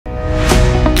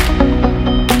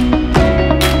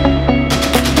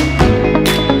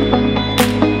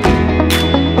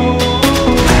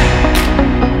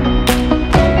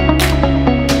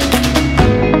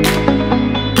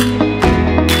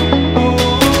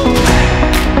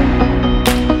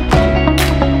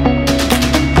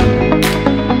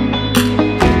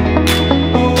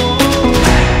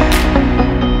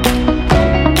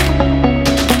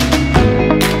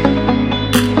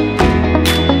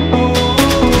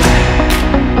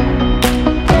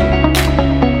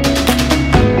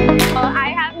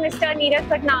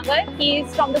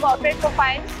He's from the corporate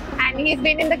profile and he's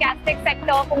been in the gas tech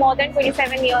sector for more than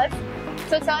 27 years.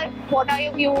 So sir, what are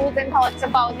your views and thoughts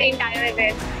about the entire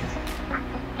event?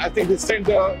 I think this time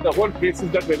the whole place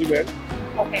is done very well.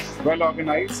 Okay. Well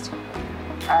organized.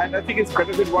 And I think it's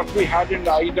better than what we had in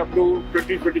the IW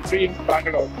 2023 in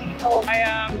Bangalore. Oh. I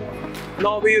am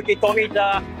Nobuyuki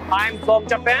Tomita. I'm from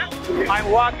Japan.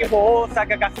 I'm working for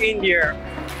Osaka Gas India.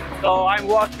 So I'm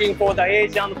working for the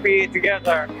AG&P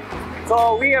together.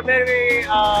 So we are very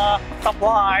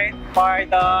supplied by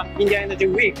the Indian Energy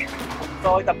Week.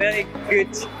 So it's a very good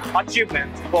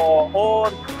achievement for all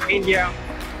Indian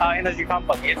energy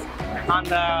companies. And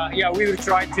yeah, we will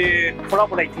try to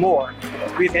collaborate more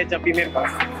with AG&P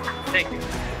members. Thank you.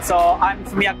 So I'm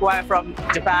Sumiya from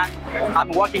Japan. I'm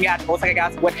working at Osaka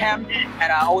Gas with him,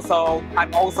 and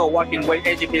I'm also working with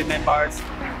AG&P members.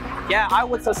 Yeah, I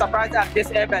was so surprised at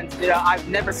this event. I've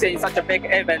never seen such a big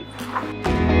event.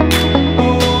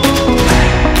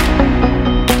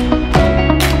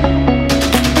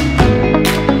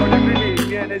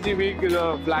 India Energy Week is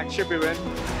a flagship event,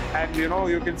 and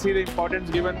you can see the importance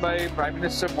given by Prime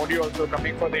Minister Modi also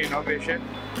coming for the inauguration.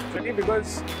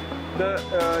 Because the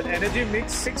energy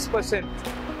mix 6%.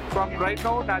 From right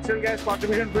now, natural gas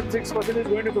contribution from 6% is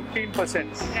going to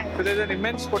 15%. So there's an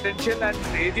immense potential, and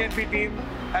the AG&P team,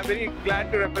 I'm very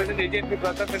glad to represent AG&P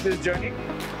Pratham in this journey.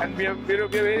 And we are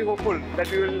very hopeful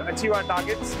that we will achieve our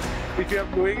targets, which we are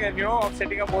doing, and of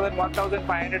setting up more than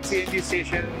 1,500 CNG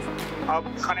stations,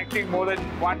 connecting more than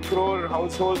 1 crore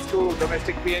households to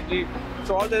domestic PNG.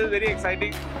 So all this is very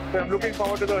exciting. So I'm looking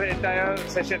forward to the entire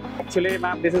session. Actually,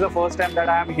 ma'am, this is the first time that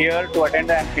I am here to attend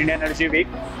the Indian Energy Week.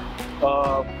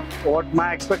 What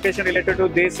my expectation related to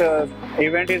this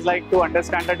event is like to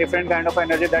understand the different kind of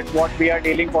energy that what we are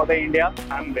dealing for the India.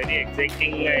 I'm very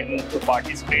exciting to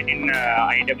participate in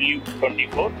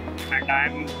IW24, and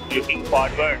I'm looking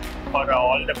forward for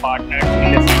all the partners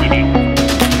in the CGD.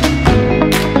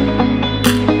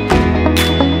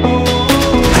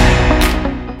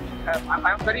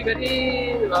 I'm very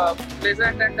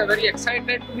pleasant and very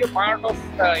excited to be a part of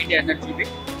Indian Energy Week.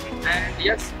 And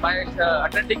yes, by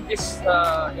attending this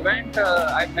event,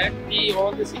 I met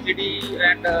all the CGD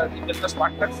and the business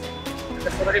partners. It's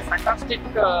a very fantastic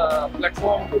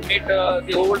platform to meet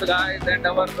the old guys and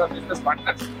our business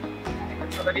partners.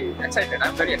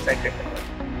 I'm very excited.